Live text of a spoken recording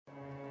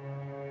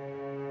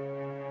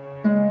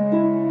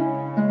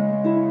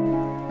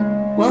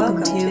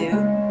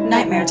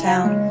Nightmare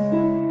Town.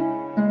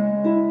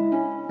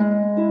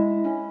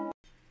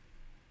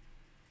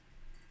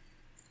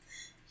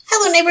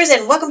 Hello neighbors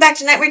and welcome back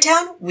to Nightmare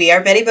Town. We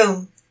are Betty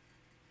Boom.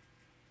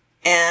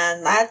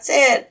 And that's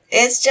it.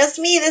 It's just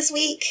me this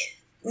week.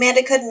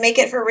 Manda couldn't make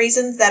it for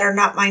reasons that are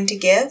not mine to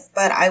give,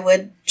 but I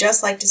would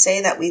just like to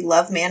say that we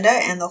love Manda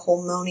and the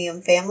whole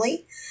Monium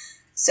family.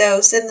 So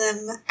send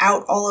them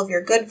out all of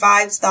your good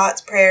vibes,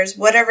 thoughts, prayers,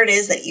 whatever it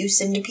is that you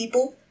send to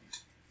people.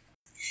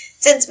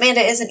 Since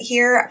Manda isn't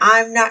here,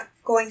 I'm not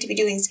going to be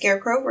doing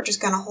Scarecrow. We're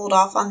just going to hold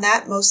off on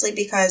that, mostly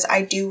because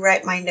I do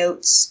write my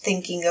notes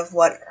thinking of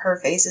what her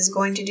face is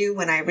going to do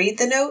when I read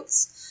the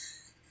notes.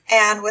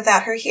 And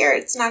without her here,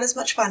 it's not as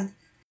much fun.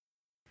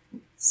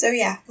 So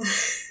yeah.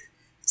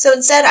 So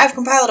instead, I've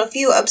compiled a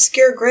few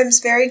obscure Grimm's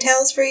fairy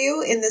tales for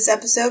you in this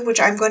episode,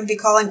 which I'm going to be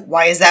calling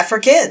Why Is That for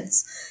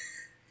Kids?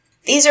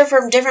 These are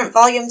from different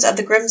volumes of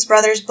the Grimm's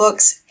Brothers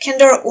books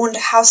Kinder und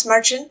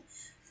Hausmärchen,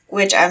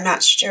 which I'm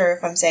not sure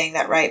if I'm saying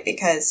that right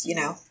because, you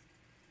know,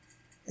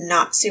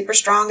 not super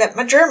strong at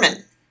my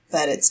German,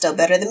 but it's still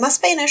better than my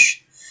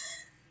Spanish.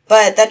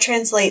 But that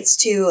translates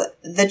to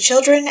The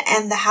Children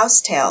and the House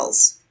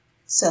Tales.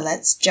 So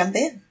let's jump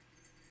in.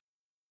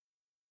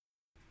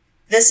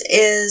 This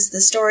is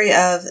the story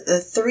of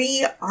the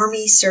 3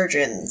 army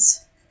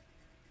surgeons.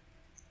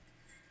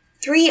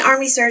 3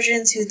 army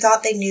surgeons who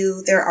thought they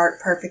knew their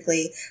art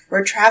perfectly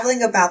were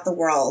traveling about the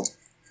world,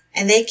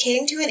 and they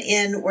came to an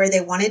inn where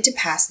they wanted to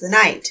pass the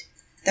night.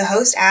 The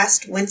host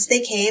asked whence they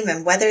came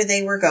and whither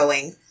they were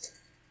going.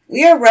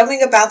 "We are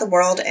roaming about the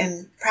world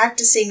and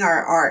practicing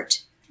our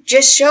art.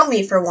 Just show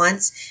me for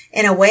once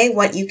in a way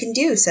what you can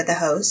do," said the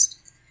host.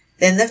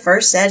 Then the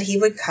first said he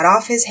would cut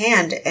off his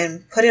hand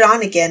and put it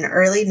on again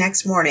early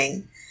next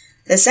morning.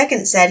 The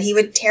second said he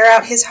would tear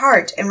out his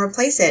heart and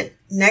replace it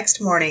next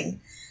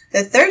morning.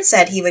 The third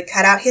said he would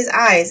cut out his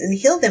eyes and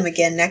heal them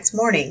again next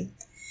morning.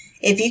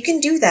 "If you can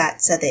do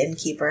that," said the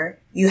innkeeper,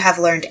 "you have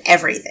learned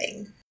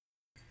everything."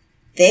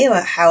 They,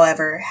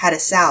 however, had a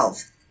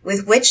salve,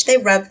 with which they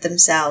rubbed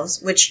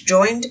themselves, which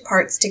joined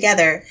parts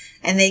together,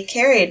 and they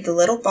carried the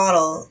little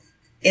bottle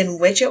in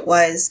which it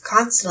was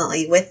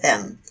constantly with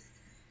them.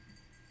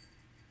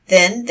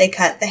 Then they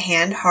cut the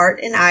hand,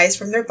 heart, and eyes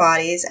from their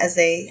bodies, as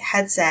they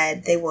had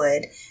said they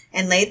would,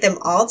 and laid them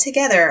all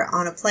together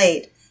on a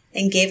plate,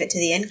 and gave it to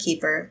the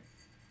innkeeper.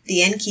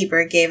 The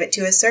innkeeper gave it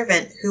to a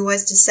servant, who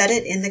was to set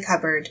it in the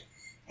cupboard,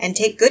 and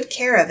take good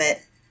care of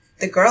it.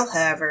 The girl,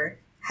 however,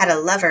 had a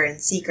lover in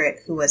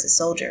secret, who was a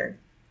soldier.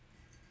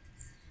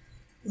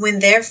 When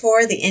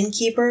therefore the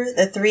innkeeper,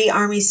 the 3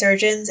 army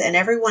surgeons, and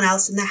everyone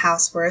else in the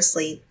house were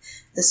asleep,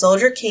 the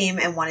soldier came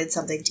and wanted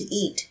something to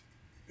eat.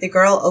 The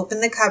girl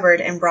opened the cupboard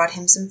and brought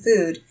him some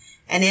food,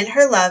 and in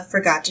her love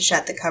forgot to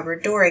shut the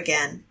cupboard door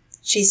again.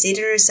 She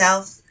seated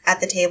herself at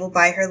the table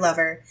by her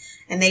lover,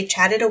 and they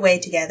chatted away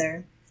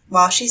together.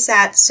 While she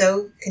sat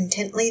so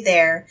contentedly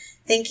there,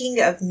 thinking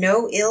of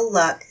no ill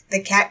luck, the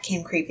cat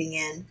came creeping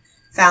in,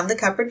 found the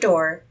cupboard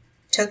door,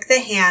 took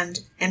the hand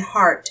and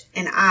heart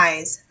and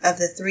eyes of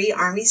the 3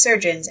 army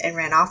surgeons, and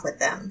ran off with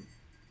them.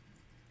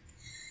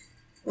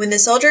 When the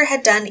soldier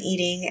had done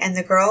eating, and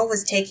the girl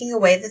was taking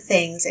away the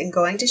things and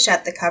going to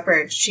shut the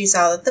cupboard, she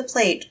saw that the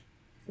plate,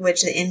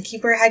 which the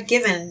innkeeper had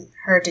given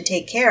her to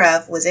take care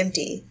of, was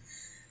empty.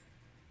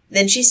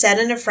 Then she said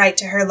in a fright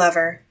to her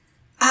lover,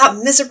 "Ah,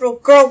 miserable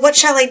girl, what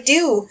shall I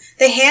do?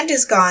 The hand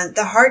is gone,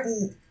 the heart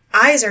and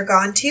eyes are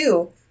gone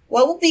too.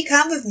 What will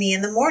become of me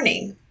in the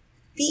morning?"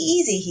 "Be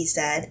easy," he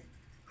said.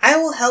 "I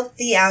will help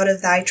thee out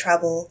of thy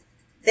trouble.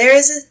 There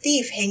is a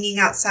thief hanging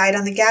outside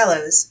on the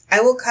gallows.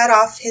 I will cut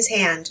off his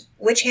hand."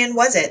 "Which hand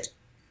was it?"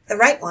 "The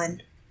right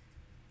one."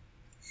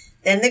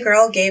 Then the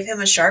girl gave him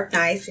a sharp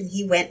knife, and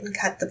he went and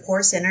cut the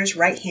poor sinner's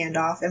right hand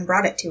off and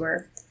brought it to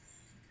her.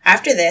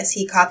 After this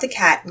he caught the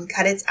cat and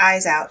cut its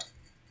eyes out,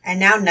 and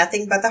now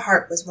nothing but the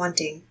heart was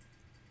wanting.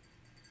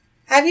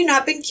 "Have you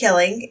not been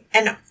killing,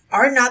 and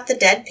are not the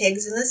dead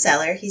pigs in the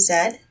cellar?" he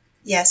said.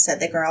 "Yes," said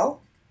the girl.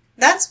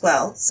 "That's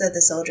well," said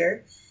the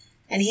soldier,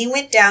 and he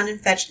went down and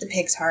fetched the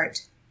pig's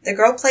heart. The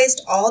girl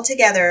placed all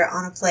together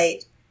on a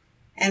plate,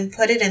 and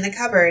put it in the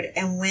cupboard,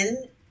 and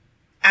when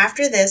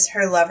after this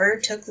her lover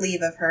took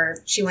leave of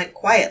her, she went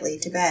quietly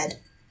to bed.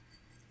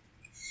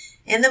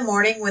 In the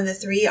morning, when the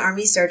 3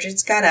 army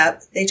surgeons got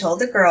up, they told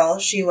the girl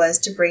she was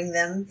to bring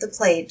them the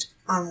plate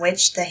on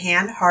which the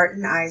hand, heart,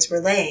 and eyes were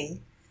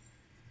laying.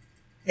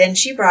 Then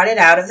she brought it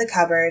out of the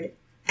cupboard,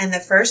 and the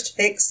first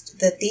fixed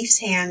the thief's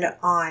hand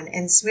on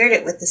and smeared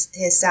it with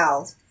his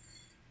salve,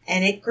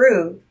 and it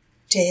grew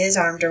to his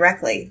arm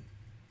directly.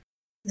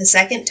 The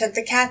second took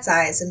the cat's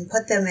eyes and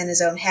put them in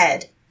his own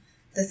head.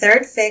 The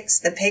third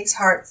fixed the pig's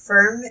heart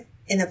firm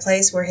in the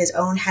place where his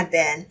own had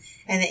been,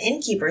 and the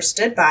innkeeper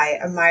stood by,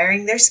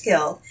 admiring their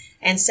skill,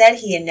 and said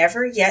he had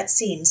never yet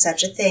seen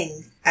such a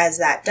thing as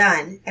that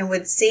done, and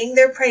would sing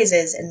their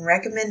praises and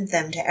recommend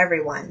them to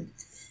everyone.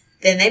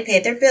 Then they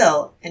paid their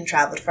bill and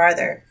travelled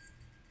farther.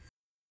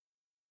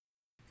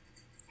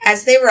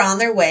 As they were on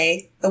their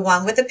way, the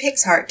one with the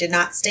pig's heart did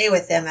not stay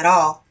with them at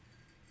all.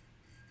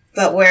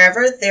 But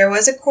wherever there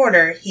was a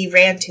corner, he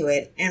ran to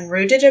it, and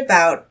rooted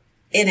about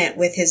in it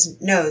with his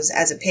nose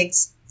as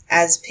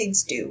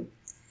pigs do.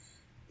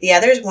 The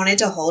others wanted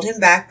to hold him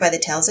back by the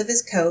tails of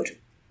his coat,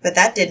 but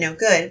that did no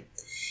good.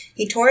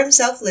 He tore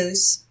himself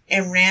loose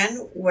and ran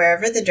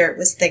wherever the dirt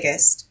was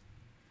thickest.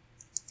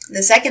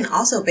 The second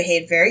also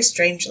behaved very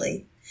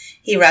strangely.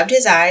 He rubbed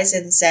his eyes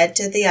and said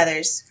to the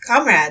others,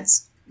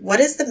 "Comrades, what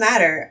is the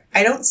matter?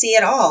 I don't see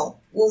at all.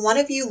 Will one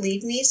of you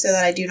lead me so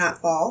that I do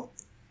not fall?"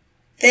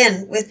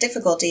 Then, with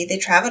difficulty, they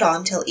traveled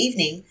on till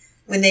evening,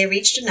 when they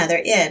reached another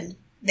inn.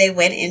 They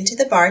went into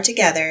the bar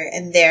together,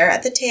 and there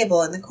at the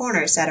table in the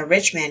corner sat a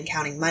rich man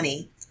counting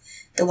money.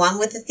 The one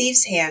with the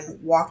thief's hand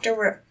walked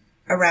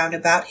around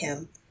about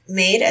him,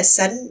 made a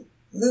sudden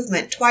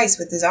movement twice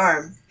with his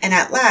arm, and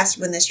at last,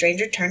 when the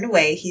stranger turned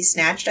away, he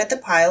snatched at the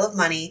pile of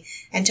money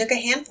and took a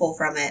handful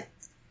from it.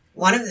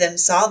 One of them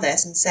saw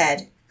this and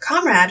said,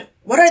 "Comrade,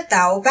 what art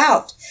thou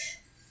about?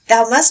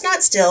 Thou must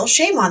not steal,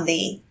 shame on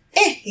thee."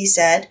 He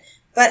said,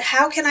 "but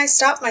how can I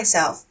stop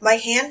myself? My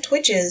hand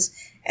twitches,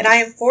 and I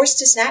am forced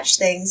to snatch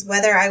things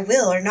whether I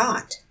will or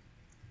not."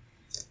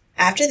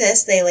 After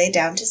this they lay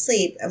down to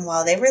sleep, and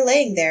while they were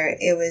laying there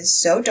it was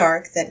so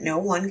dark that no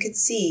one could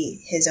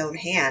see his own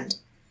hand.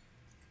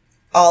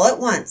 All at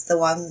once the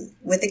one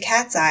with the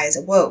cat's eyes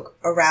awoke,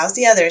 aroused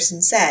the others,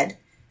 and said,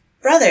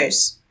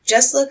 "Brothers,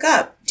 just look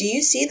up. Do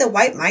you see the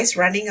white mice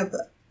running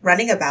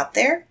about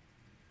there?"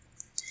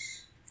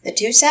 The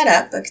two sat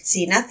up, but could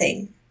see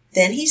nothing.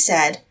 Then he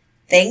said,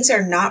 "Things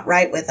are not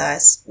right with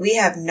us. We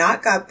have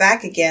not got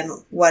back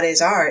again what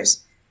is ours.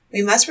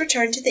 We must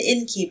return to the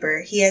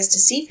innkeeper. He has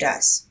deceived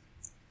us."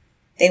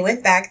 They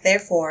went back,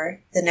 therefore,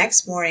 the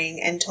next morning,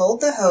 and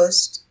told the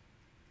host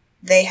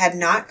they had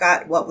not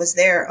got what was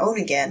their own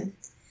again,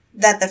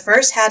 that the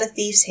first had a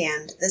thief's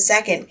hand, the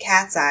second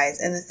cat's eyes,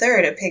 and the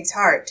third a pig's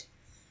heart.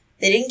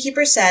 The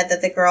innkeeper said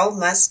that the girl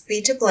must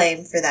be to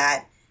blame for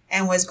that,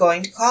 and was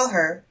going to call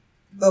her,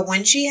 but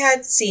when she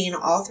had seen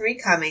all three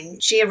coming,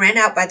 she ran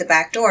out by the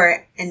back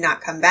door and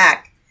not come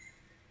back.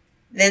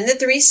 Then the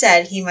three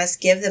said he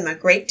must give them a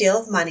great deal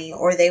of money,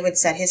 or they would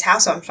set his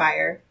house on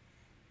fire.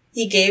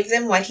 He gave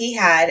them what he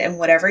had and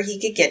whatever he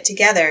could get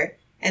together,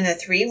 and the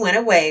three went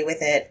away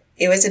with it.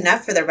 It was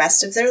enough for the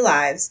rest of their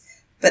lives,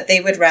 but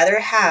they would rather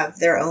have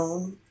their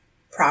own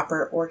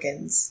proper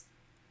organs.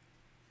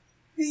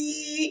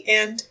 The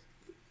end.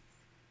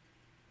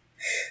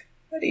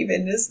 What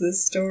even is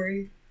this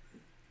story?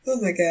 Oh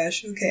my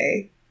gosh,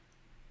 okay.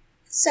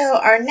 So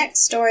our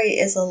next story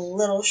is a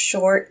little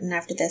short, and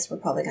after this we're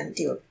probably going to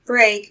do a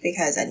break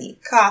because I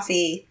need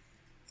coffee,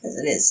 because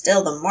it is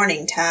still the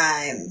morning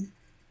time.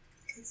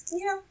 Because,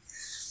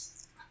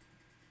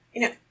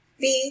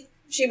 B,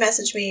 she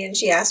messaged me and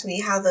she asked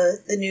me how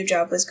the new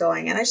job was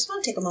going, and I just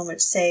want to take a moment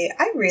to say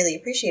I really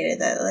appreciated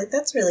that. Like,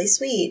 that's really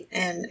sweet,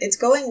 and it's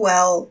going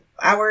well.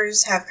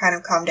 Hours have kind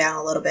of calmed down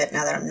a little bit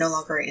now that I'm no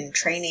longer in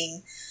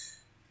training,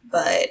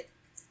 but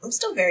I'm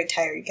still very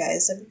tired,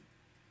 guys.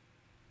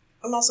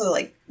 I'm also,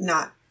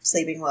 not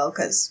sleeping well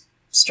because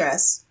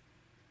stress.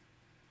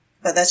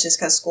 But that's just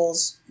because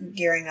school's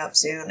gearing up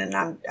soon, and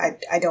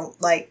I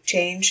don't like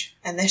change,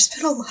 and there's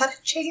been a lot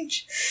of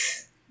change.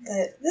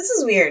 But this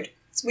is weird.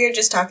 It's weird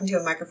just talking to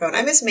a microphone.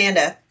 I miss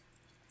Amanda.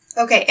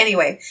 Okay,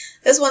 anyway,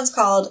 this one's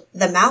called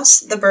The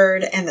Mouse, the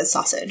Bird, and the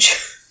Sausage.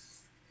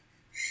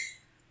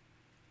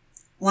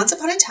 Once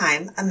upon a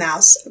time, a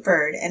mouse, a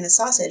bird, and a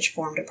sausage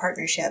formed a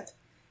partnership.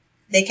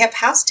 They kept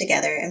house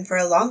together, and for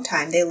a long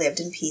time they lived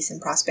in peace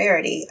and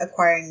prosperity,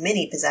 acquiring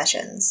many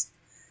possessions.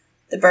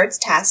 The bird's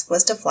task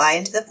was to fly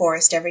into the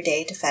forest every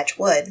day to fetch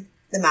wood.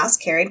 The mouse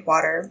carried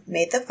water,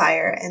 made the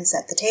fire, and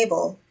set the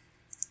table.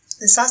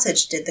 The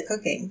sausage did the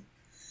cooking.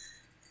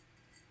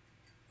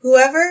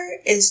 Whoever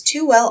is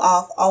too well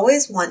off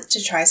always wants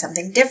to try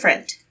something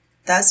different.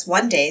 Thus,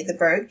 one day the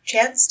bird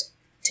chanced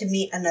to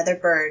meet another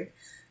bird,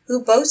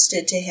 who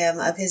boasted to him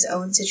of his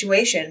own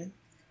situation.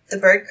 The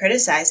bird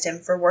criticized him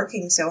for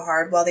working so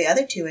hard while the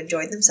other two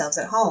enjoyed themselves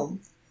at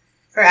home.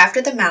 For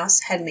after the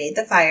mouse had made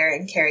the fire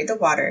and carried the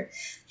water,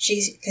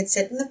 she could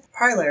sit in the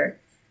parlor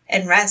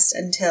and rest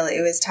until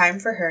it was time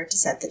for her to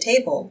set the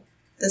table.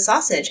 The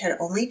sausage had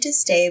only to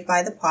stay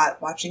by the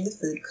pot watching the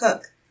food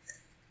cook.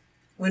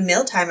 When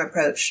mealtime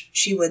approached,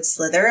 she would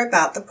slither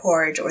about the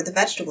porridge or the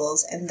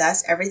vegetables, and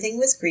thus everything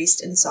was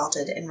greased and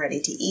salted and ready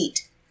to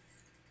eat.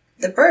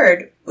 The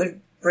bird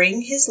would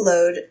bring his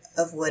load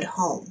of wood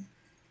home.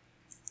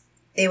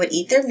 They would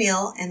eat their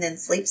meal and then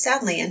sleep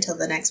soundly until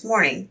the next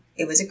morning.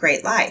 It was a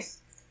great life.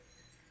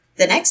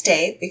 The next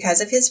day,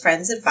 because of his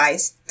friend's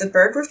advice, the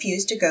bird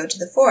refused to go to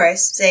the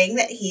forest, saying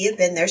that he had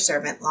been their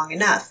servant long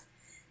enough.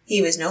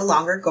 He was no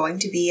longer going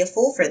to be a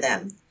fool for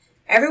them.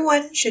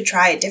 Everyone should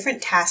try a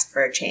different task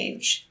for a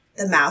change.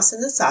 The mouse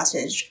and the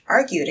sausage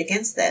argued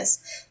against this,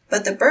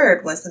 but the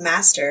bird was the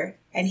master,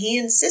 and he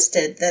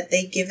insisted that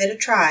they give it a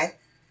try.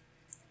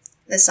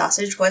 The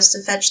sausage was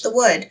to fetch the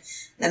wood,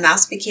 the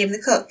mouse became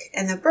the cook,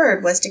 and the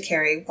bird was to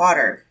carry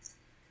water.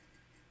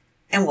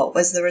 And what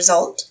was the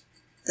result?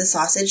 The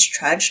sausage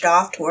trudged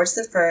off towards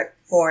the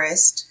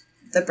forest.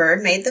 The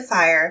bird made the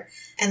fire,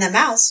 and the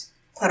mouse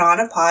put on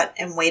a pot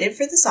and waited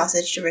for the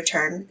sausage to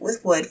return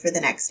with wood for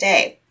the next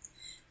day.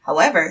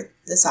 However,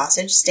 the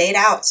sausage stayed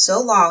out so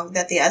long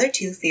that the other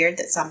two feared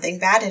that something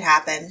bad had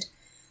happened.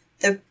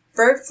 The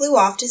bird flew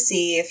off to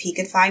see if he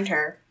could find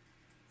her.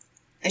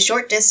 A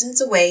short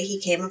distance away he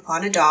came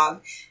upon a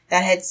dog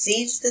that had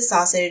seized the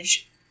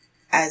sausage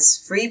as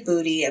free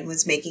booty and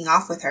was making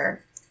off with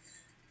her.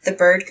 The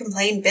bird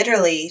complained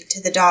bitterly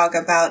to the dog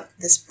about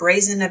this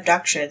brazen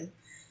abduction,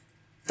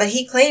 but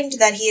he claimed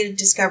that he had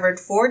discovered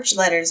forged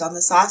letters on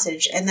the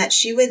sausage and that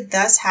she would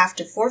thus have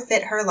to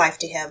forfeit her life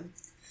to him.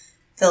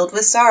 Filled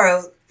with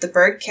sorrow, the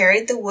bird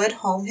carried the wood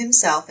home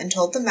himself and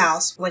told the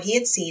mouse what he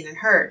had seen and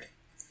heard.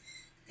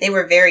 They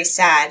were very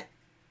sad,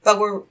 but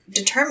were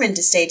determined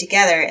to stay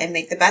together and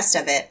make the best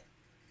of it.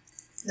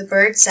 The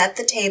bird set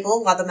the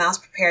table while the mouse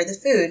prepared the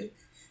food.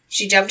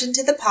 She jumped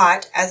into the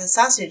pot, as the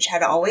sausage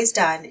had always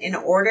done, in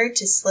order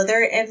to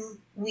slither and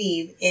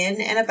weave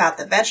in and about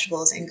the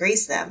vegetables and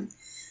grease them.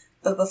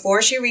 But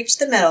before she reached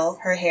the middle,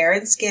 her hair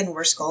and skin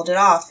were scalded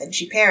off, and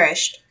she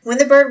perished. When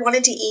the bird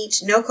wanted to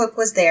eat, no cook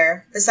was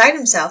there. Beside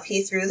himself,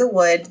 he threw the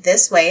wood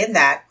this way and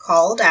that,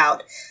 called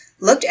out,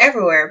 looked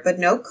everywhere, but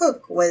no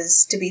cook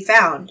was to be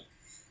found.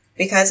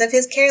 Because of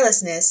his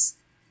carelessness,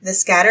 the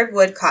scattered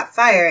wood caught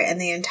fire,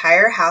 and the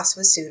entire house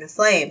was soon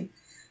aflame.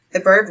 The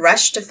bird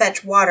rushed to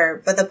fetch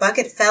water, but the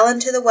bucket fell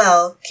into the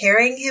well,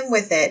 carrying him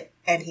with it,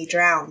 and he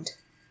drowned.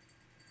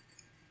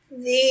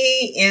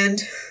 The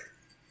end.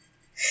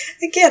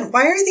 Again,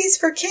 why are these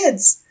for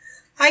kids?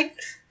 I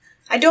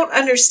don't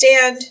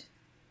understand.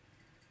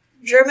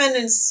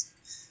 German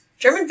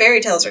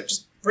fairy tales are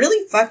just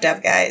really fucked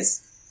up,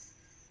 guys.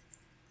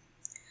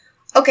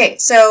 Okay,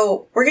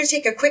 so we're going to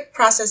take a quick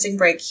processing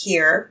break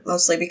here,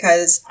 mostly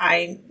because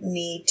I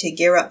need to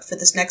gear up for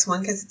this next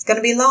one because it's going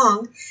to be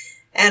long.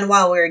 And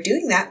while we're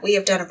doing that, we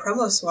have done a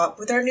promo swap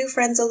with our new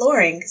friends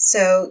Alluring,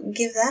 so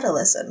give that a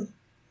listen.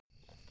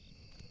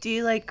 Do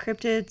you like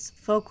cryptids,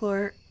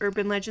 folklore,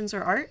 urban legends,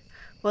 or art?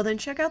 Well, then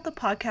check out the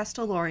podcast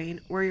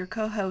Alluring, where your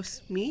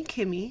co-hosts, me,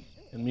 Kimmy,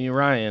 and me,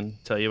 Ryan,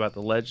 tell you about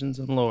the legends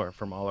and lore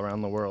from all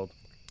around the world.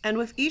 And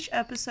with each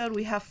episode,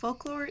 we have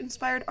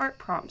folklore-inspired art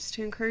prompts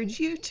to encourage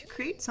you to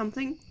create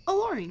something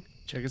alluring.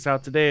 Check us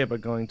out today by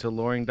going to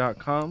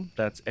alluring.com,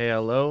 that's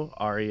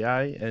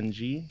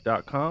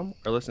ALOREING.com,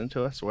 or listen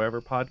to us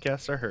wherever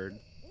podcasts are heard.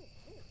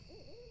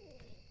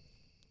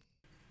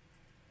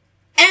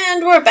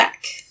 And we're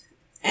back.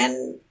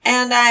 And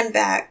I'm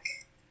back.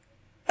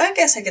 I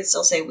guess I could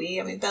still say we.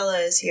 I mean, Bella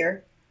is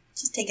here.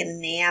 She's taking a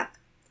nap.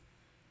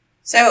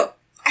 So,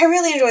 I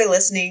really enjoy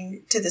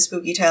listening to the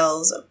Spooky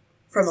Tales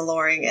from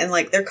Alluring, and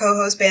like their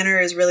co-host banner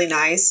is really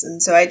nice,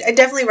 and so I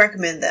definitely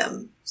recommend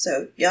them.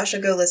 So y'all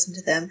should go listen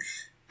to them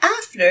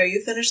after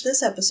you finish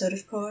this episode,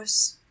 of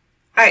course.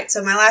 Alright,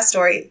 so my last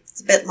story,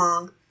 it's a bit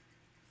long.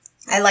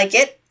 I like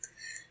it.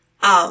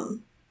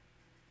 And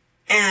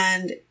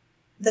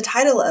the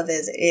title of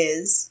it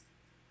is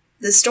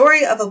The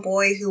Story of a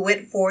Boy Who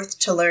Went Forth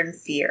to Learn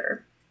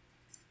Fear.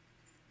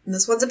 And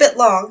this one's a bit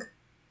long,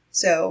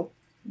 so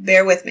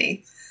bear with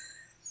me.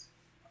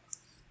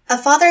 A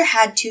father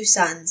had 2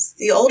 sons.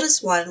 The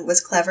oldest one was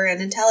clever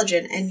and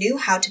intelligent and knew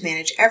how to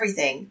manage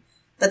everything,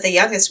 but the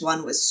youngest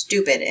one was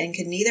stupid and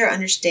could neither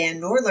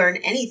understand nor learn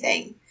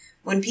anything.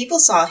 When people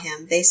saw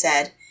him, they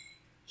said,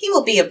 "He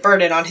will be a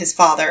burden on his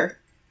father."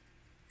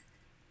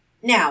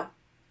 Now,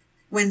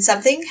 when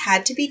something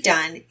had to be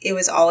done, it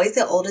was always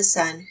the oldest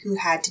son who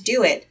had to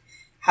do it.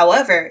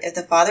 However, if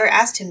the father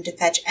asked him to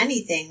fetch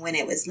anything when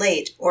it was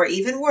late, or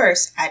even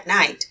worse, at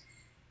night,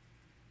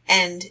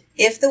 and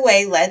if the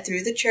way led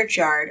through the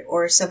churchyard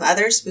or some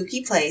other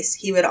spooky place,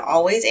 he would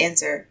always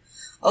answer,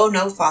 "Oh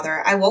no,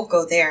 father, I won't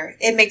go there.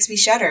 It makes me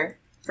shudder,"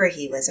 for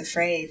he was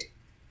afraid.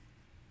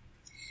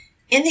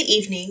 In the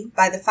evening,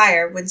 by the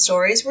fire, when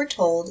stories were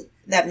told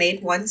that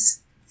made one's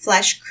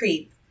flesh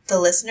creep, the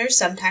listeners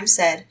sometimes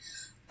said,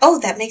 "Oh,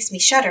 that makes me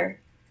shudder."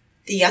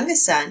 The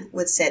youngest son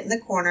would sit in the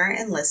corner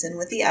and listen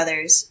with the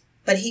others,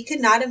 but he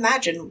could not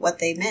imagine what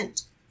they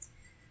meant.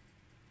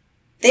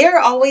 "They are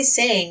always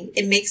saying,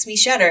 'It makes me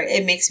shudder,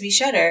 it makes me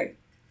shudder.'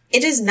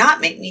 It does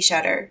not make me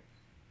shudder.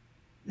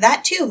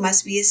 That too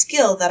must be a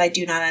skill that I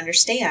do not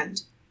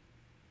understand."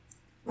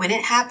 When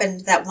it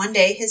happened that one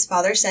day his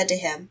father said to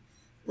him,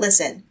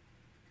 "Listen,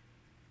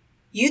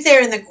 you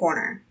there in the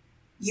corner,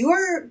 you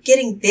are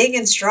getting big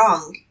and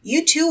strong.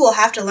 You too will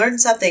have to learn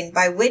something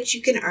by which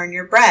you can earn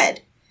your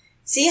bread.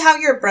 See how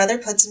your brother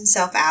puts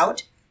himself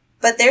out,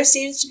 but there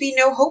seems to be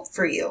no hope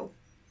for you."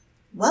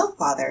 "Well,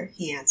 father,"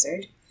 he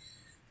answered,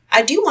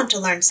 "I do want to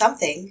learn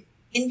something.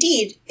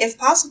 Indeed, if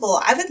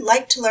possible, I would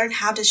like to learn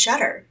how to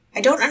shudder.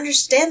 I don't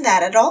understand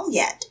that at all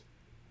yet."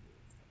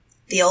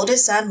 The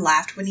oldest son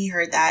laughed when he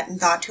heard that and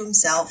thought to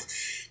himself,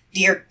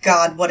 "Dear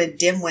God, what a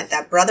dimwit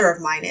that brother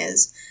of mine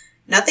is.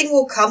 Nothing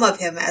will come of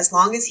him as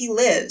long as he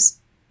lives.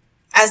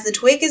 As the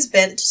twig is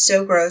bent,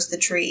 so grows the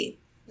tree."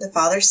 The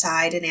father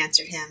sighed and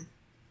answered him,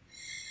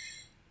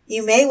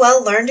 "You may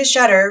well learn to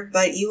shudder,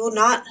 but you will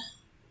not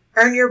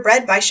earn your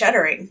bread by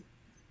shuddering."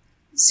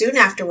 Soon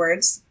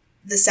afterwards,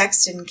 the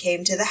sexton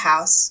came to the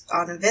house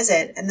on a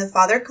visit, and the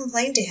father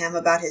complained to him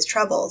about his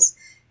troubles,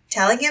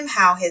 telling him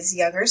how his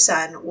younger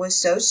son was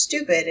so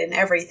stupid in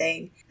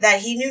everything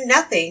that he knew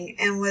nothing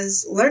and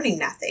was learning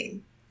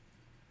nothing.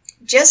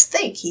 "Just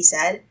think," he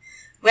said,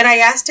 "when I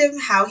asked him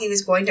how he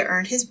was going to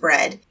earn his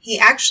bread, he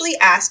actually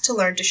asked to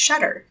learn to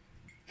shudder."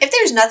 "If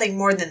there's nothing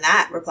more than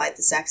that," replied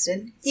the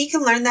sexton, "he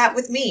can learn that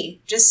with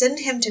me. Just send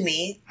him to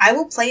me. I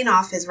will plane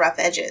off his rough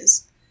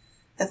edges."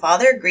 The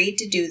father agreed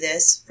to do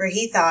this, for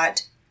he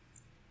thought,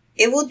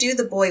 "It will do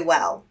the boy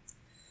well."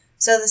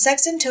 So the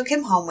sexton took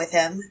him home with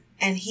him,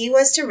 and he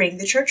was to ring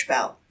the church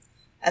bell.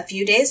 A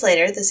few days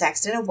later, the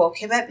sexton awoke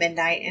him at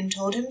midnight and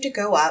told him to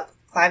go up,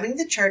 climbing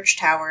the church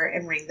tower,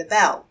 and ring the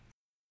bell.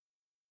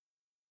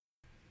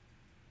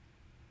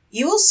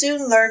 "You will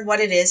soon learn what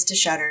it is to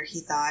shudder,"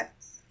 he thought.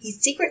 He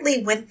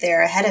secretly went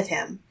there ahead of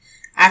him.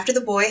 After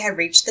the boy had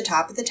reached the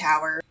top of the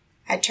tower,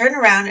 had turned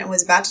around and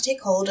was about to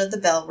take hold of the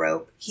bell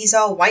rope, he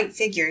saw a white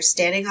figure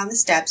standing on the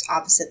steps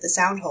opposite the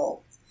sound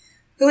hole.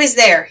 "Who is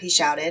there?" he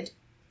shouted.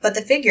 But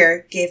the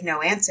figure gave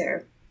no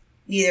answer,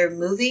 neither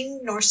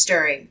moving nor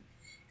stirring.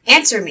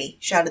 "Answer me,"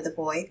 shouted the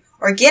boy,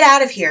 "or get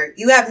out of here.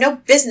 You have no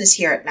business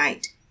here at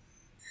night."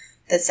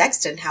 The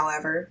sexton,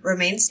 however,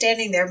 remained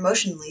standing there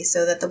motionless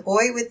so that the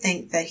boy would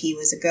think that he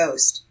was a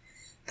ghost.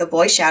 The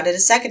boy shouted a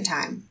second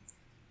time.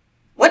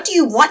 "What do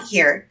you want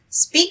here?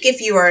 Speak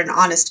if you are an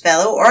honest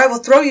fellow, or I will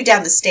throw you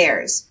down the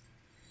stairs."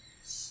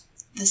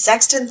 The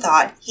sexton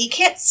thought, "He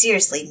can't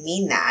seriously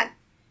mean that."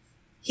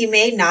 He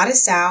made not a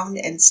sound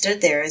and stood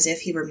there as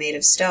if he were made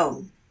of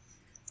stone.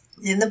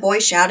 Then the boy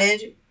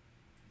shouted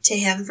to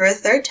him for a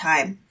third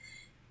time,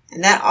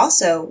 and that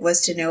also was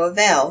to no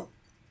avail.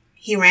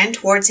 He ran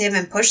towards him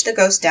and pushed the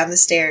ghost down the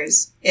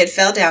stairs. It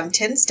fell down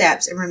 10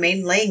 steps and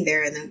remained laying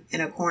there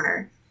in a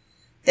corner.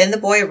 Then the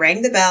boy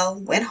rang the bell,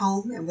 went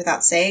home, and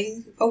without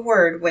saying a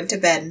word went to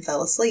bed and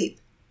fell asleep.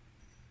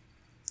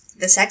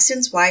 The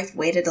sexton's wife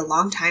waited a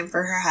long time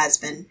for her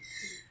husband,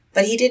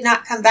 but he did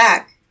not come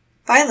back.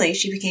 Finally,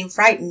 she became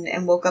frightened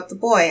and woke up the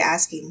boy,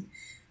 asking,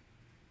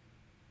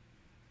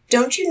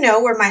 "Don't you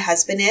know where my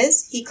husband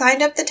is? He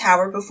climbed up the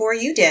tower before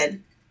you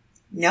did."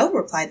 "No,"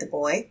 replied the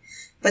boy,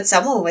 "but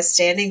someone was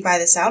standing by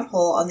the sound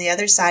hole on the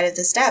other side of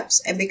the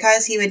steps, and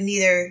because he would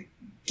neither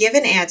give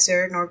an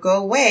answer nor go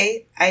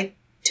away, I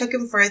took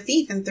him for a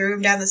thief and threw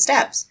him down the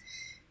steps.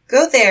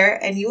 Go there,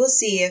 and you will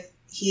see if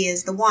he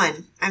is the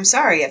one. I'm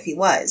sorry if he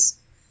was."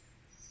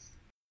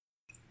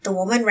 The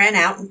woman ran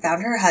out and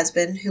found her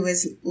husband, who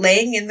was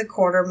laying in the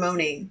corner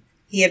moaning.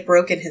 He had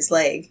broken his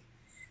leg.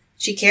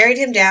 She carried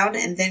him down,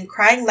 and then,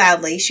 crying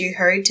loudly, she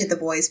hurried to the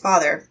boy's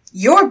father.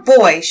 "Your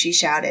boy," she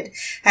shouted,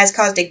 "has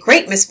caused a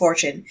great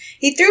misfortune.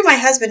 He threw my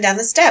husband down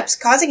the steps,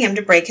 causing him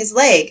to break his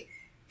leg.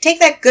 Take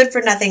that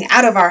good-for-nothing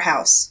out of our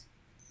house."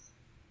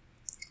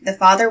 The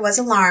father was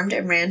alarmed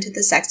and ran to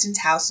the sexton's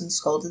house and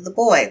scolded the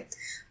boy.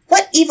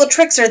 "What evil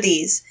tricks are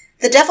these?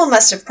 The devil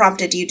must have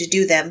prompted you to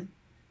do them."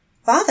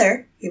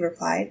 "Father," he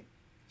replied,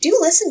 "do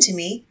listen to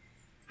me.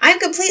 I am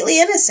completely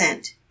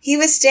innocent. He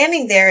was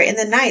standing there in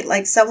the night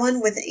like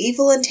someone with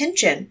evil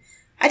intention.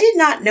 I did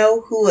not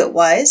know who it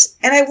was,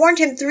 and I warned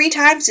him 3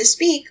 times to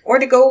speak or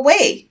to go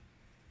away."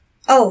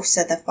 "Oh,"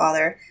 said the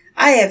father,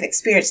 "I have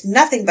experienced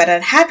nothing but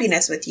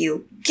unhappiness with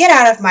you. Get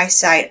out of my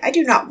sight. I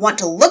do not want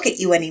to look at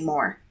you any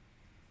more."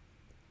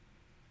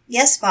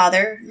 "Yes,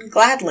 father,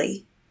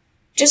 gladly.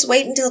 Just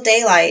wait until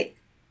daylight,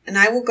 and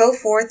I will go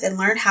forth and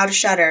learn how to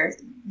shudder.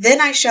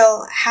 Then I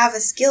shall have a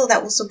skill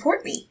that will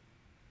support me."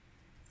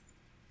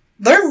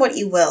 "Learn what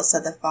you will,"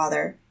 said the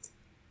father.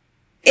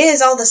 "It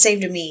is all the same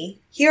to me.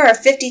 Here are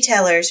 50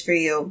 thalers for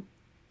you.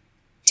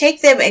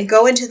 Take them and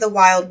go into the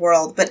wild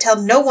world, but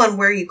tell no one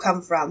where you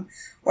come from,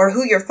 or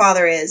who your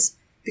father is,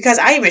 because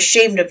I am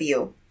ashamed of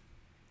you."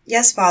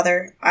 "Yes,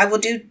 father, I will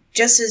do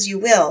just as you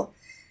will.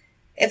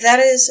 If that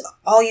is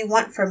all you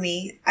want from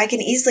me, I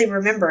can easily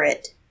remember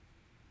it."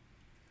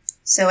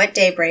 So at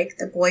daybreak,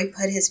 the boy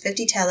put his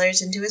 50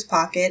 thalers into his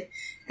pocket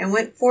and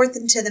went forth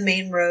into the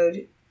main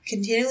road,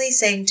 continually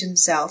saying to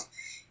himself,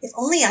 "If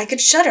only I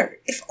could shudder!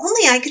 If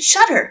only I could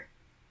shudder!"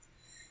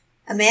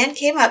 A man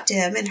came up to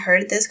him and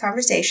heard this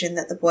conversation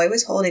that the boy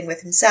was holding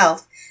with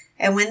himself,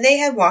 and when they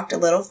had walked a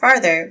little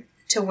farther,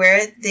 to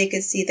where they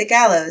could see the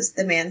gallows,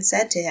 the man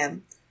said to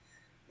him,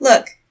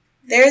 "Look,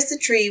 there is the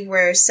tree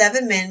where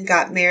 7 men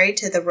got married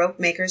to the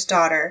rope-maker's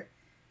daughter,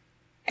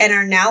 and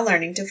are now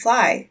learning to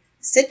fly.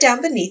 Sit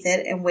down beneath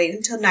it and wait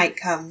until night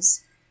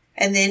comes,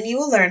 and then you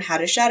will learn how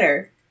to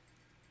shudder."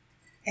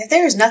 "If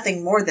there is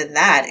nothing more than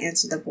that,"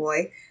 answered the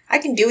boy, "I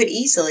can do it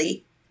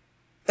easily.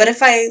 But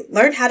if I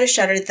learn how to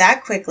shudder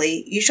that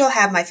quickly, you shall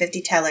have my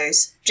 50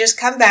 thalers. Just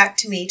come back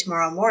to me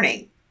tomorrow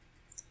morning."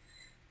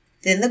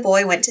 Then the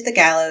boy went to the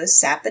gallows,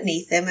 sat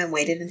beneath them, and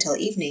waited until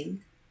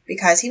evening.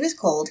 Because he was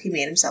cold, he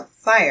made himself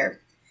a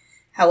fire.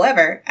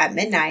 However, at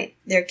midnight,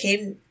 there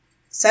came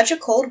such a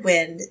cold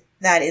wind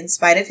that in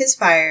spite of his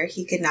fire,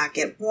 he could not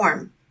get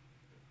warm.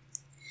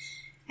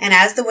 And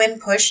as the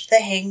wind pushed the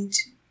hanged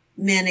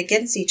men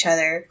against each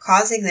other,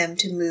 causing them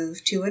to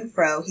move to and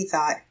fro, he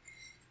thought,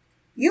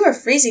 "You are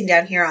freezing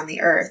down here on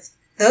the earth.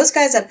 Those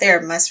guys up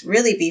there must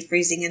really be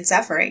freezing and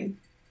suffering."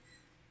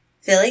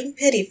 Feeling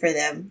pity for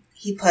them,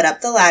 he put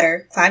up the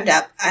ladder, climbed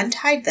up,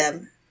 untied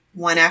them,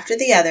 one after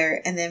the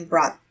other, and then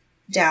brought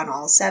down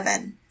all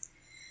 7.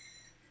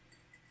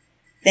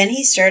 Then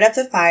he stirred up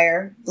the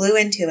fire, blew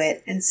into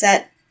it, and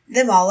set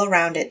them all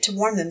around it to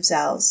warm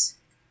themselves.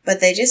 But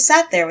they just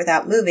sat there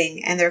without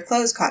moving, and their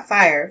clothes caught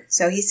fire.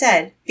 So he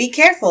said, "Be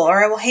careful,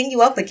 or I will hang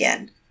you up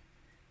again."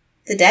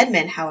 The dead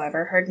men,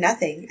 however, heard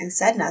nothing and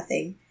said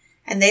nothing,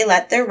 and they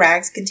let their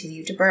rags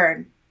continue to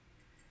burn.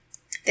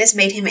 This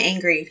made him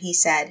angry, and he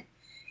said,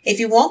 "If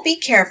you won't be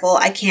careful,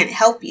 I can't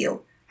help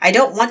you. I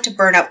don't want to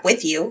burn up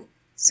with you."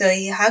 So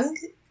he hung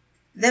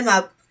them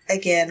up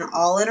again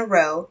all in a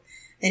row.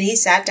 Then he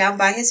sat down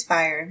by his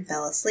fire and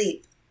fell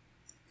asleep.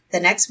 The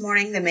next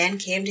morning the man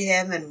came to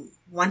him and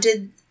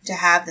wanted to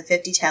have the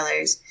 50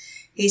 thalers.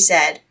 He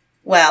said,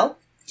 "Well,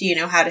 do you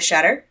know how to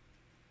shudder?"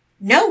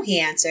 "No," he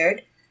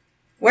answered.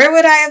 "Where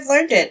would I have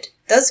learned it?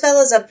 Those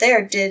fellows up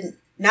there did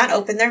not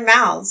open their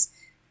mouths.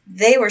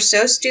 They were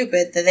so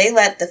stupid that they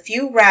let the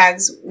few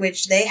rags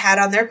which they had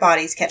on their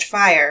bodies catch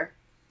fire."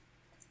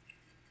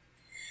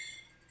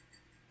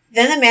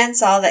 Then the man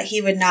saw that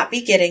he would not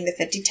be getting the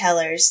 50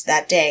 thalers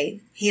that day.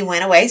 He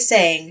went away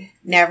saying,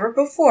 "Never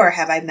before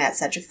have I met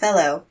such a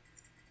fellow."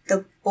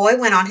 The boy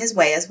went on his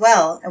way as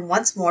well, and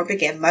once more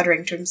began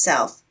muttering to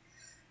himself,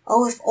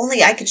 "Oh, if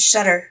only I could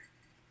shudder!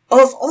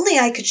 Oh, if only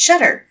I could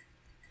shudder!"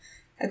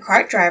 A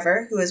cart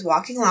driver, who was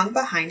walking along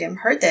behind him,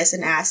 heard this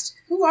and asked,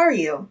 "Who are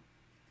you?"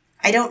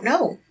 "I don't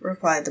know,"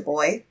 replied the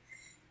boy.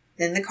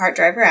 Then the cart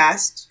driver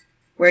asked,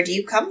 "Where do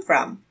you come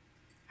from?"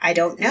 "I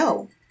don't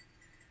know."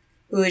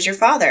 "Who is your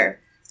father?"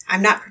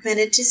 "I'm not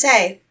permitted to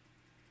say."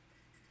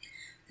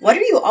 "What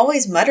are you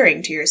always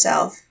muttering to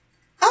yourself?"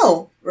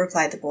 "Oh,"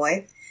 replied the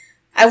boy,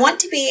 "I want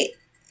to be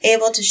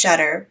able to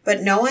shudder,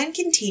 but no one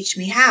can teach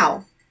me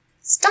how."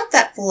 "Stop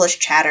that foolish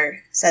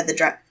chatter," said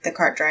the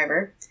cart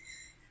driver.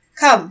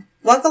 "Come,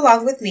 walk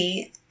along with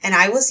me, and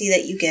I will see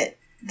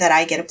that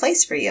I get a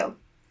place for you."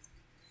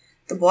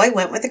 The boy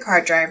went with the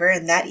cart driver,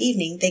 and that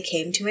evening they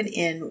came to an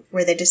inn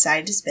where they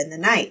decided to spend the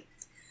night.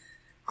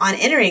 On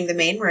entering the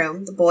main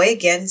room, the boy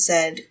again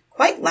said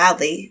quite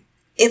loudly,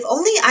 "If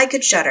only I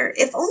could shudder!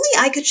 If only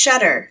I could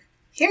shudder!"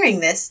 Hearing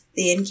this,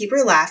 the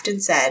innkeeper laughed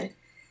and said,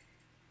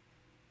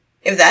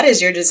 "If that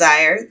is your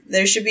desire,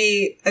 there should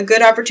be a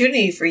good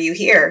opportunity for you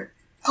here."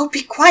 "Oh,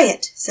 be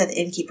quiet," said the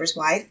innkeeper's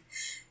wife.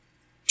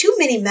 "Too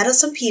many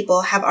meddlesome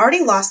people have already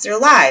lost their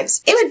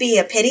lives. It would be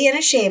a pity and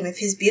a shame if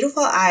his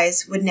beautiful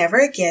eyes would never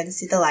again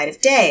see the light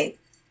of day."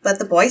 But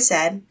the boy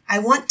said, "I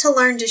want to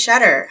learn to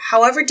shudder,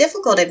 however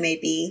difficult it may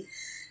be.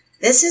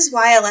 This is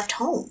why I left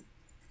home."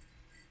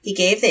 He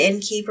gave the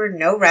innkeeper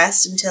no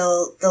rest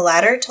until the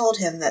latter told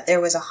him that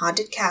there was a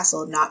haunted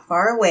castle not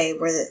far away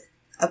where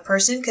a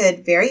person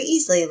could very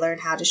easily learn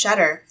how to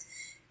shudder,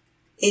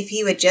 if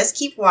he would just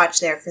keep watch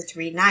there for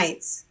 3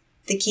 nights.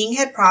 The king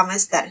had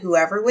promised that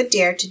whoever would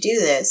dare to do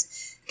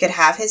this could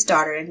have his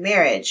daughter in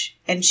marriage,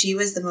 and she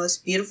was the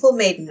most beautiful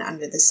maiden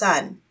under the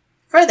sun.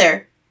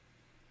 Further,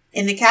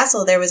 in the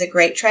castle there was a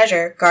great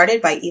treasure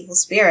guarded by evil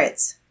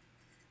spirits.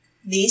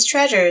 These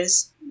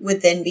treasures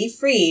would then be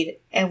freed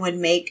and would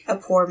make a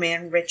poor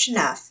man rich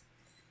enough.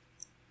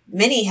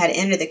 Many had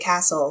entered the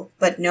castle,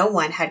 but no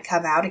one had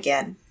come out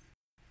again.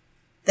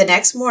 The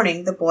next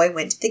morning the boy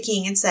went to the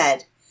king and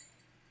said,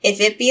 "If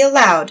it be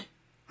allowed,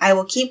 I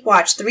will keep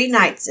watch 3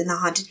 nights in the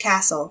haunted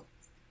castle."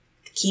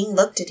 The king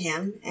looked at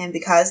him, and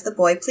because the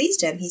boy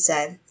pleased him, he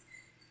said,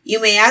 "You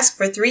may ask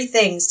for 3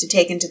 things to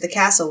take into the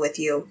castle with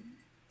you,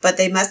 but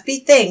they must be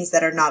things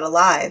that are not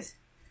alive."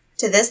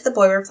 To this the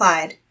boy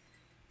replied,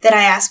 "Then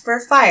I ask for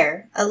a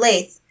fire, a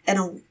lathe, and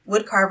a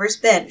woodcarver's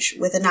bench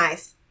with a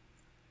knife."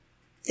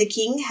 The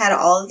king had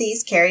all of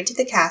these carried to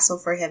the castle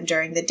for him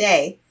during the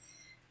day.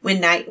 When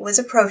night was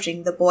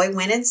approaching, the boy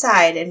went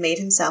inside and made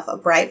himself a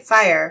bright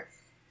fire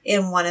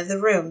in one of the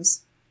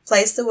rooms,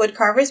 placed the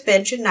woodcarver's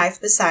bench and knife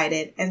beside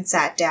it, and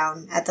sat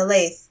down at the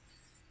lathe.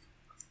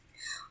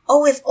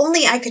 "Oh, if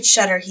only I could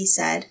shudder," he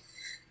said,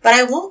 "but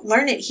I won't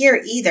learn it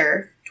here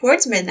either."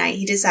 Towards midnight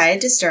he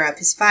decided to stir up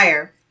his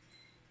fire.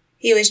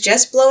 He was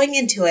just blowing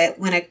into it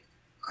when a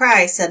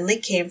cry suddenly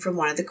came from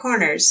one of the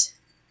corners.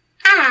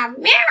 "Ah,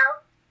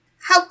 meow!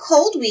 How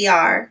cold we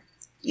are!"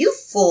 "You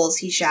fools!"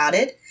 he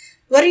shouted.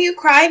 "What are you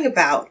crying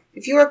about?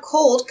 If you are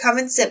cold, come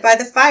and sit by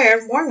the fire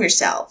and warm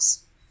yourselves."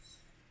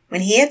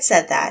 When he had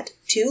said that,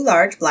 2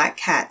 large black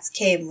cats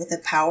came with a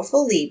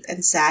powerful leap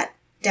and sat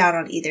down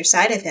on either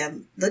side of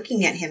him,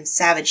 looking at him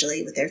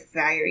savagely with their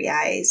fiery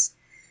eyes.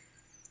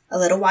 A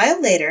little while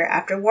later,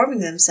 after warming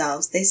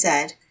themselves, they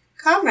said,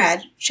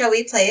 "Comrade, shall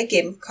we play a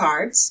game of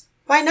cards?"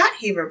 "Why not?"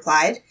 he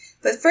replied,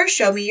 "but first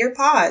show me your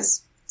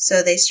paws."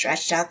 So they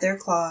stretched out their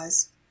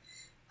claws.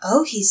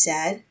 "Oh," he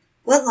said,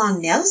 "what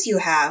long nails you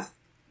have!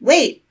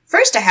 Wait,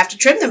 first I have to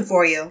trim them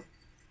for you."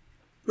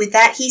 With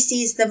that he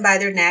seized them by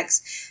their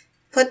necks,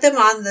 put them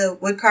on the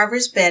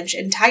woodcarver's bench,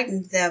 and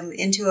tightened them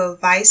into a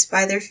vice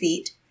by their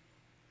feet.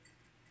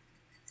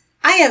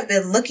 "I have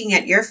been looking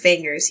at your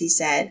fingers," he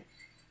said,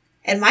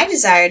 "and my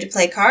desire to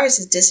play cards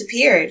has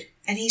disappeared,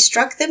 and he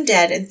struck them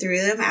dead and threw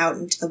them out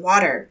into the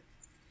water.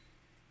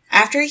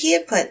 After he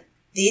had put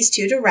these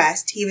two to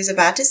rest, he was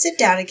about to sit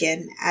down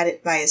again at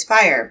it by his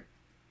fire,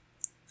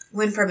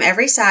 when from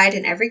every side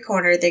and every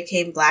corner there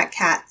came black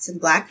cats and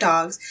black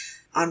dogs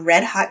on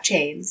red-hot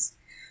chains.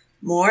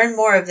 More and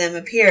more of them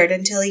appeared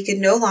until he could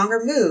no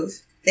longer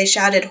move. They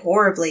shouted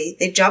horribly.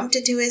 They jumped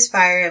into his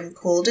fire and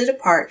pulled it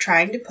apart,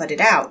 trying to put it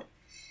out.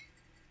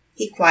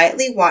 He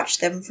quietly watched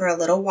them for a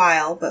little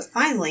while, but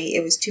finally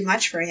it was too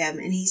much for him,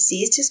 and he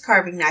seized his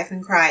carving knife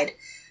and cried,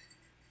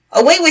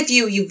 "Away with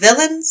you, you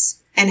villains!"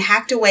 and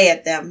hacked away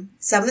at them.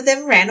 Some of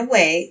them ran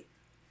away,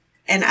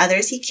 and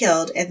others he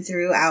killed and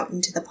threw out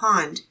into the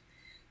pond.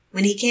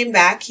 When he came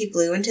back, he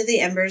blew into the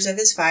embers of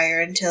his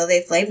fire until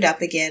they flamed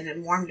up again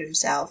and warmed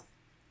himself.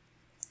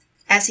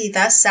 As he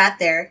thus sat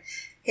there,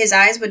 his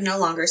eyes would no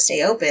longer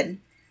stay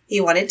open.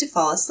 He wanted to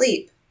fall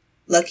asleep.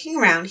 Looking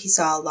around, he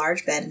saw a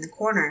large bed in the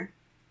corner.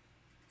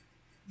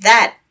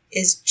 "That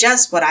is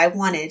just what I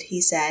wanted,"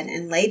 he said,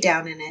 and lay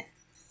down in it.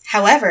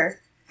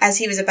 However, as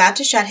he was about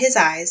to shut his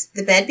eyes,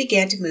 the bed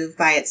began to move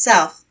by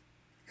itself,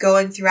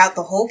 going throughout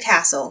the whole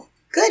castle.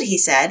 "Good," he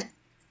said,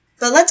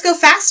 "but let's go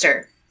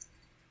faster."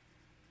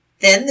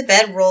 Then the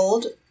bed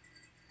rolled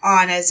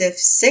on as if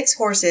 6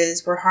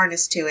 horses were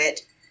harnessed to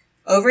it,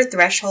 over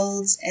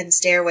thresholds and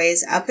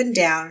stairways, up and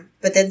down,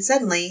 but then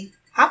suddenly,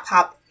 hop,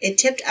 hop, it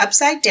tipped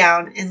upside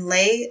down and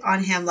lay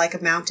on him like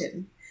a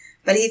mountain.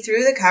 But he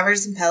threw the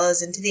covers and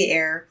pillows into the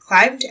air,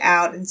 climbed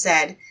out, and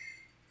said,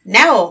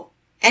 "Now,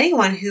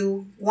 anyone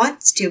who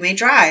wants to may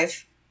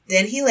drive."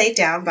 Then he lay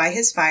down by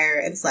his fire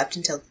and slept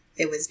until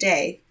it was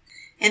day.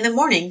 In the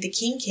morning the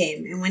king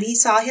came, and when he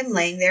saw him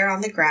laying there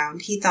on the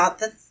ground, he thought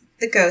that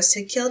the ghost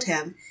had killed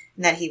him,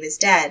 and that he was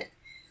dead.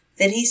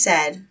 Then he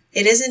said,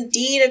 "It is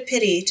indeed a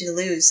pity to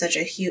lose such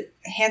a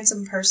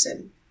handsome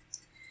person."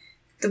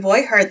 The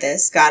boy heard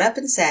this, got up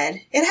and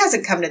said, "It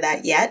hasn't come to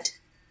that yet."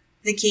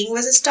 The king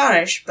was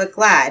astonished but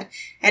glad,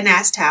 and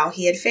asked how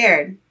he had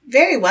fared.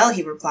 "Very well,"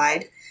 he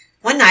replied.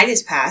 "One night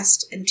is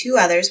past, and 2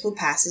 others will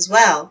pass as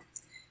well."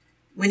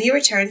 When he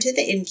returned to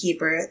the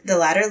innkeeper, the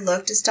latter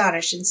looked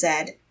astonished and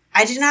said,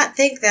 "I did not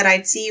think that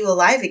I'd see you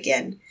alive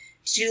again.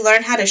 Did you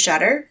learn how to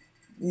shudder?"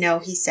 "No,"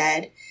 he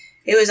said.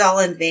 "It was all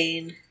in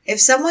vain.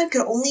 If someone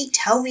could only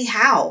tell me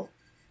how."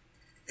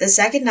 The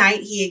second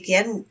night he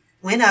again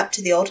went up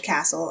to the old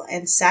castle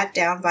and sat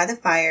down by the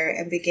fire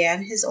and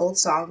began his old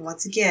song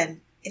once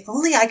again. "If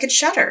only I could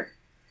shudder."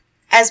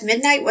 As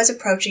midnight was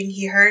approaching,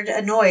 he heard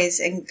a noise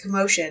and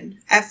commotion.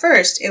 At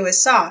first it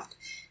was soft,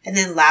 and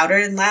then louder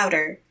and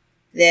louder.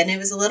 Then it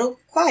was a little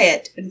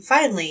quiet, and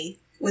finally,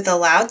 with a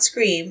loud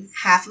scream,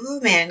 half of a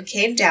man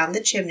came down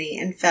the chimney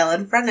and fell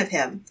in front of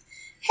him.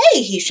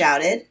 "Hey!" he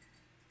shouted.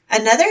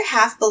 "Another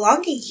half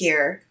belonging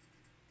here.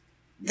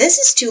 This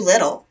is too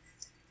little."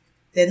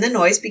 Then the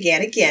noise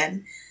began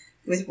again.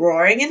 With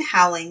roaring and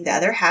howling, the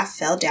other half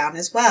fell down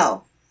as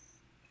well.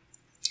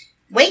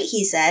 "Wait,"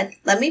 he said.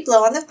 "Let me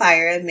blow on the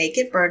fire and make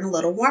it burn a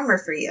little warmer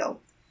for you."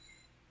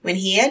 When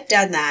he had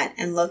done that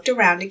and looked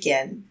around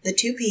again, the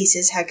 2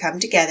 pieces had come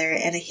together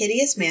and a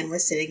hideous man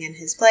was sitting in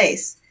his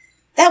place.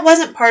 "That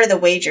wasn't part of the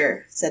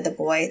wager," said the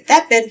boy.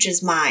 "That bench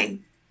is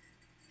mine."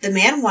 The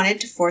man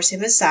wanted to force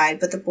him aside,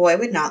 but the boy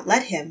would not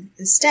let him,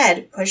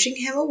 instead pushing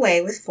him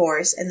away with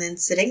force and then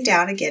sitting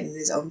down again in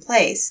his own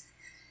place.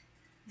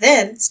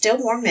 Then still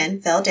more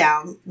men fell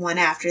down, one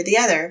after the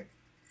other.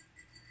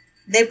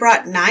 They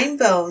brought 9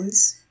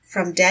 bones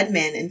from dead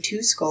men and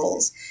 2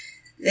 skulls,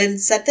 then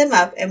set them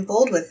up and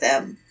bowled with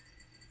them.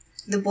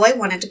 The boy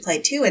wanted to play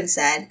too and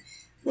said,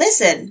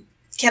 "Listen,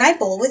 can I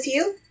bowl with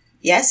you?"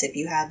 "Yes, if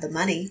you have the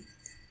money."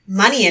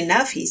 "Money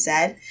enough," he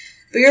said,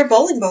 "but your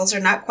bowling balls are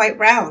not quite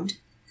round."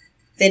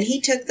 Then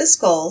he took the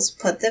skulls,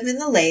 put them in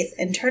the lathe,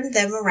 and turned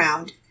them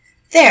around.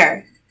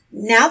 "There,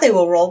 now they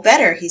will roll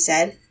better," he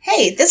said.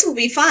 "Hey, this will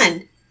be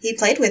fun." He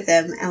played with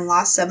them and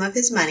lost some of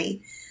his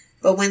money,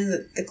 but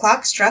when the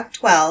clock struck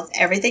 12,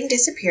 everything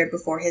disappeared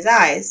before his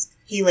eyes.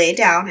 He lay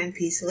down and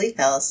peacefully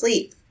fell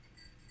asleep.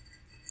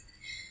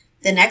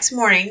 The next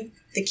morning,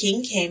 the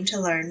king came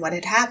to learn what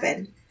had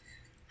happened.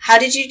 "How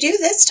did you do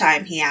this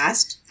time?" he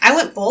asked. "I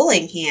went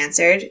bowling," he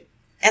answered,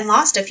 "and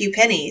lost a few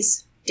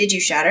pennies." "Did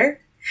you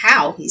shudder?"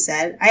 "How?" he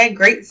said. "I had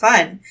great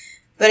fun,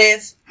 but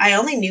if I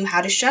only knew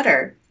how to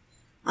shudder."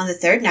 On the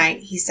 3rd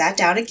night, he sat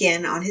down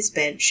again on his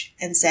bench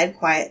and said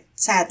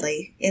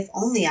sadly, "If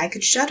only I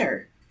could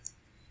shudder."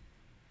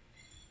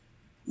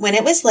 When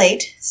it was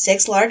late,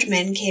 6 large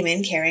men came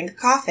in carrying a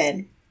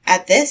coffin.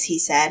 At this, he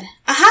said,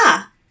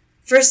 "Aha!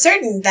 For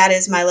certain that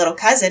is my little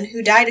cousin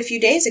who died a few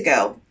days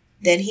ago."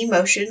 Then he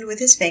motioned with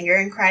his finger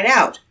and cried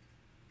out,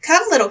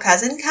 "Come, little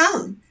cousin,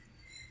 come."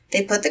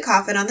 They put the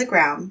coffin on the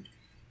ground.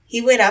 He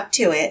went up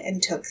to it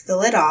and took the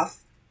lid off.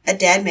 A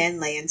dead man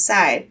lay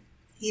inside.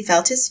 He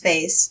felt his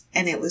face,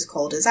 and it was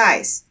cold as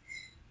ice.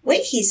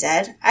 "Wait," he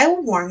said, "I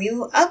will warm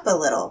you up a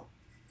little."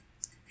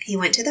 He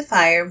went to the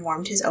fire and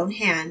warmed his own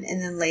hand,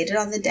 and then laid it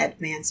on the dead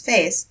man's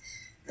face,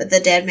 but the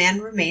dead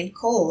man remained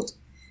cold.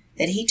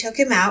 Then he took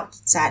him out,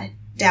 sat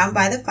down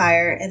by the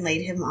fire, and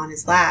laid him on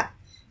his lap.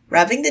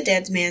 rubbing the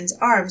dead man's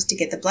arms to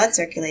get the blood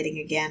circulating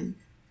again.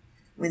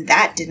 When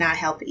that did not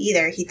help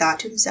either, he thought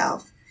to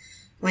himself,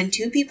 when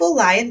two people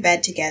lie in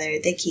bed together,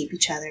 they keep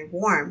each other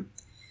warm.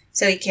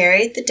 So he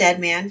carried the dead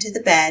man to the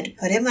bed,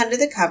 put him under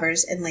the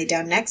covers, and lay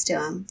down next to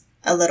him.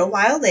 A little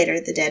while later,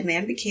 the dead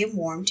man became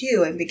warm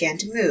too and began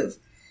to move.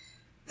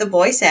 The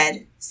boy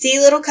said, "See,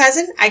 little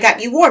cousin, I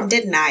got you warm,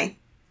 didn't I?"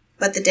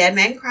 But the dead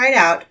man cried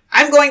out,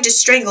 "I'm going to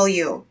strangle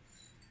you."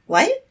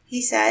 "What?"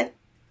 he said.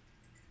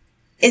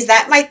 "Is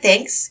that my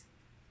thanks?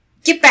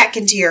 Get back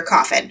into your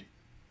coffin."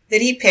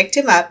 Then he picked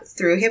him up,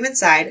 threw him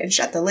inside, and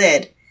shut the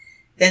lid.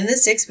 Then the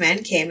 6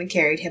 men came and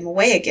carried him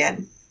away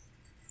again.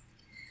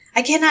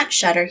 "I cannot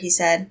shudder," he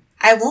said.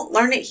 "I won't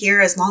learn it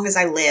here as long as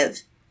I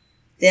live."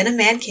 Then a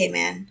man came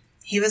in.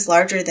 He was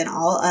larger than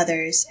all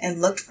others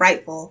and looked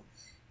frightful,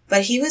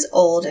 but he was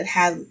old and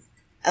had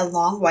a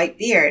long white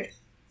beard.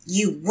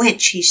 "You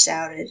wench," he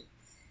shouted.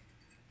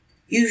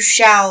 "You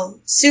shall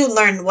soon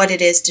learn what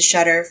it is to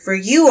shudder, for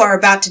you are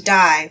about to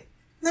die."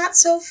 "Not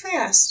so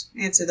fast,"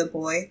 answered the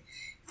boy.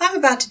 "If I'm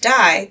about to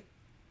die,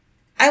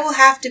 I will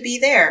have to be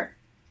there."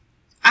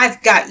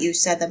 "I've got you,"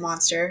 said the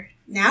monster.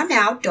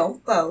 Now,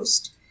 don't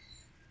boast.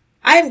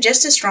 I am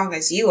just as strong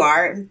as you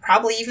are, and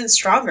probably even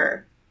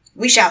stronger."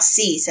 "We shall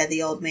see," said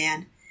the old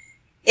man.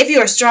 "If you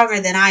are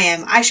stronger than I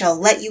am, I shall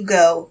let you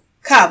go.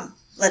 Come,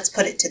 let's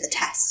put it to the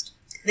test."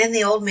 Then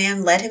the old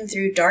man led him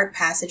through dark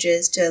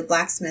passages to a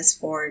blacksmith's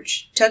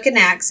forge, took an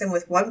axe, and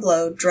with one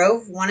blow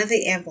drove one of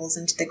the anvils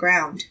into the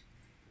ground.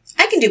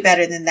 "I can do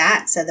better than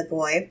that," said the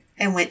boy,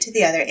 and went to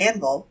the other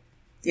anvil.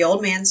 The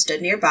old man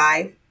stood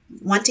nearby,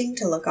 wanting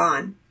to look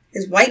on.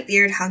 His white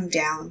beard hung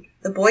down.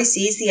 The boy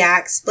seized the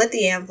axe, split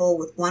the anvil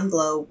with one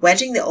blow,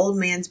 wedging the old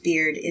man's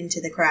beard into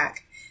the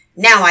crack.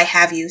 "Now I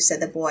have you," said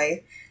the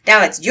boy.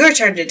 "Now it's your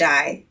turn to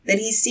die." Then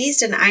he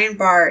seized an iron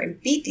bar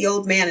and beat the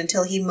old man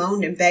until he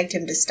moaned and begged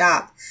him to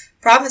stop,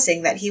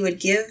 promising that he would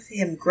give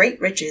him great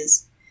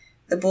riches.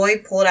 The boy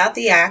pulled out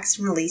the axe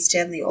and released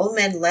him. The old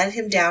man led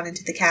him down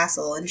into the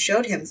castle and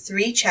showed him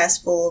 3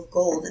 chests full of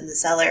gold in the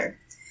cellar.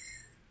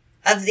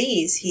 "Of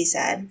these," he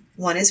said,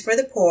 "one is for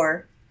the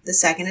poor, the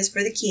second is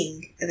for the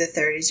king, and the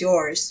third is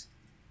yours."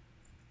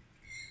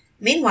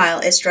 Meanwhile,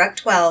 it struck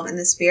 12, and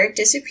the spirit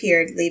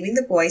disappeared, leaving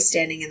the boy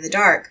standing in the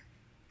dark.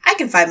 "I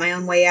can find my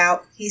own way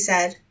out," he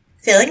said.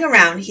 Feeling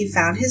around, he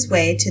found his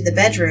way to the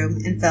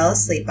bedroom and fell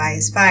asleep by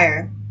his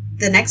fire.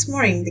 The next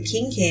morning the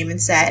king came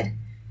and said,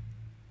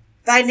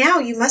 "By now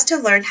you must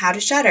have learned how to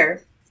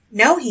shudder."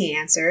 "No," he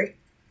answered.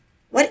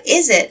 "What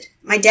is it?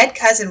 My dead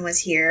cousin was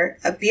here.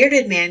 A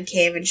bearded man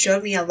came and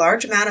showed me a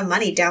large amount of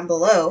money down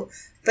below,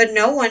 but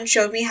no one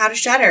showed me how to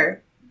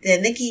shudder."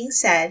 Then the king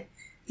said,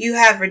 "You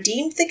have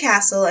redeemed the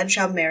castle and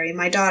shall marry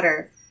my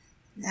daughter."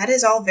 "That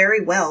is all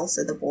very well,"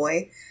 said the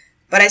boy,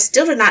 "but I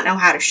still do not know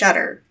how to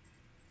shudder."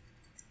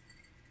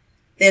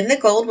 Then the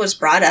gold was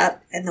brought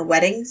up and the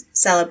wedding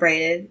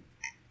celebrated.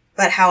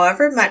 But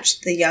however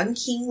much the young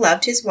king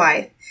loved his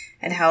wife,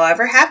 and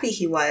however happy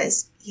he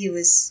was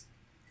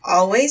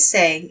always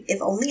saying,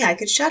 "If only I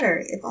could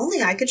shudder, if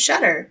only I could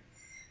shudder."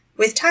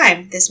 With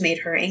time, this made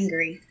her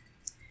angry.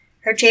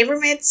 Her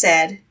chambermaid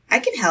said, "I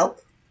can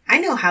help. I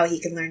know how he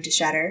can learn to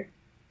shudder."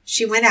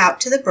 She went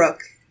out to the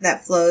brook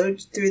that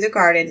flowed through the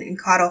garden and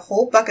caught a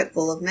whole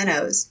bucketful of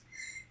minnows.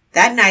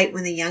 That night,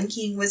 when the young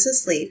king was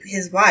asleep,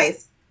 his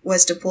wife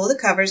was to pull the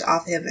covers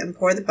off him and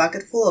pour the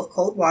bucketful of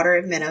cold water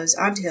and minnows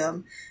onto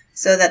him,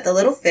 so that the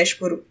little fish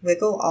would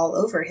wiggle all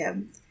over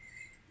him.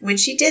 When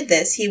she did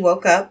this, he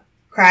woke up,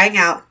 crying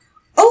out,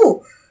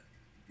 "Oh,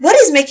 what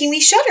is making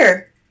me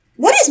shudder?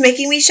 What is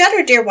making me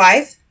shudder, dear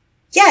wife?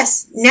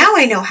 Yes, now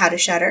I know how to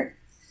shudder."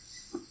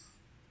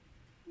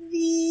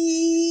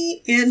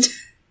 The end.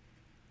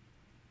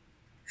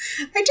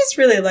 I just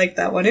really liked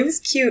that one. It was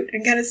cute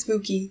and kind of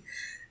spooky.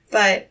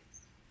 But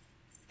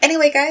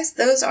anyway, guys,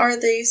 those are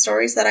the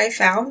stories that I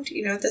found.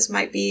 This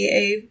might be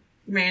a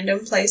random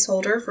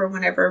placeholder for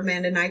whenever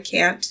Amanda and I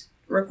can't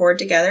record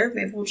together.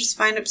 Maybe we'll just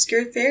find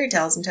obscure fairy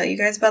tales and tell you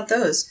guys about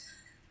those.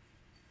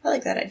 I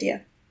like that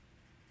idea.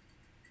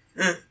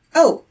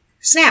 Oh,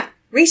 snap!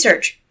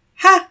 Research!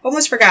 Ha!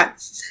 Almost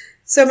forgot.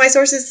 So my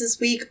sources this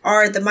week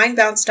are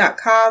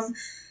themindbounce.com,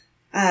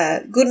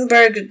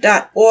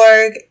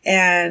 gutenberg.org,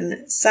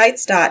 and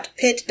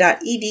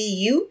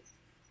sites.pit.edu.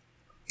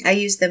 I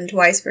used them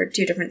twice for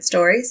 2 different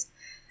stories.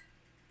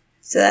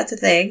 So that's a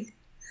thing.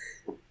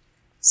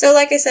 So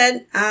like I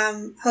said,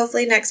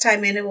 hopefully next time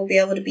Amanda will be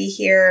able to be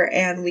here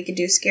and we can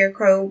do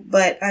Scarecrow.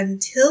 But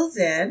until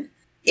then,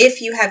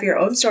 if you have your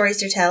own stories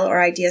to tell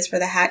or ideas for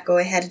the hat, go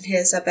ahead and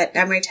hit us up at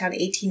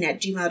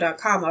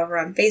nightmareTown18@gmail.com over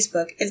on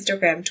Facebook,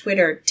 Instagram,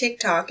 Twitter,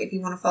 TikTok. If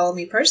you want to follow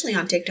me personally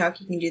on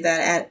TikTok, you can do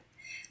that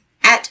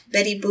at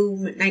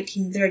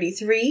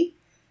BettyBoom1933.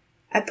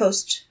 I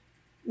post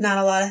not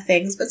a lot of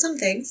things, but some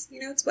things.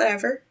 It's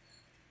whatever.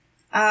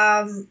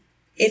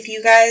 If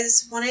you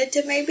guys wanted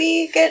to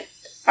maybe get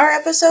our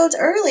episodes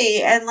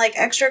early and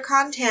extra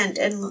content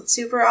and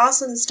super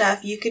awesome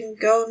stuff, you can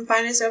go and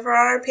find us over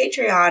on our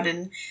Patreon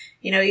and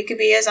You could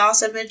be as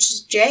awesome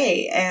as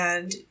Jay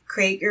and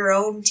create your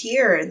own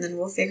tier, and then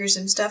we'll figure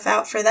some stuff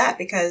out for that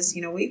because,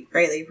 we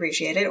greatly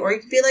appreciate it. Or you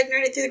could be like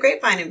Nerd It Through the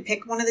Grapevine and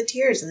pick one of the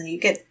tiers, and then you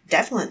get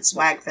definite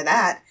swag for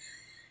that.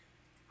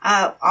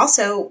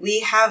 Also, we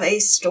have a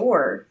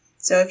store.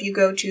 So if you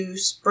go to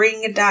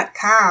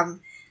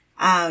spring.com,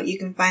 you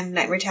can find the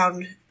Nightmare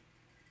Town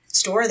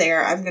store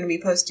there. I'm going to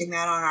be posting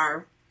that on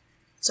our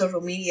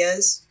social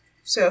medias.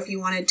 So if you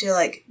wanted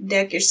to,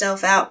 deck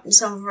yourself out in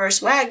some of our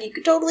swag, you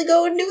could totally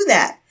go and do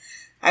that.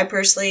 I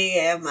personally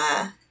am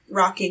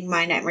rocking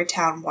my Nightmare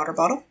Town water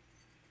bottle.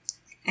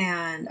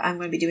 And I'm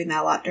going to be doing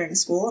that a lot during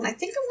school. And I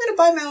think I'm going to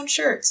buy my own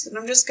shirts. And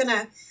I'm just going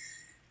to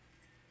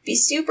be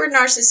super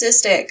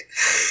narcissistic.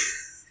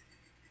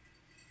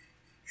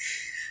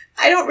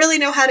 I don't really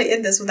know how to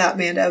end this without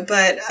Amanda,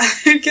 but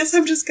I guess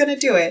I'm just going to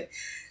do it.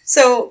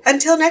 So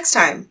until next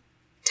time,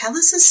 tell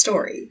us a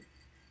story.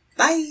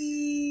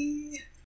 Bye!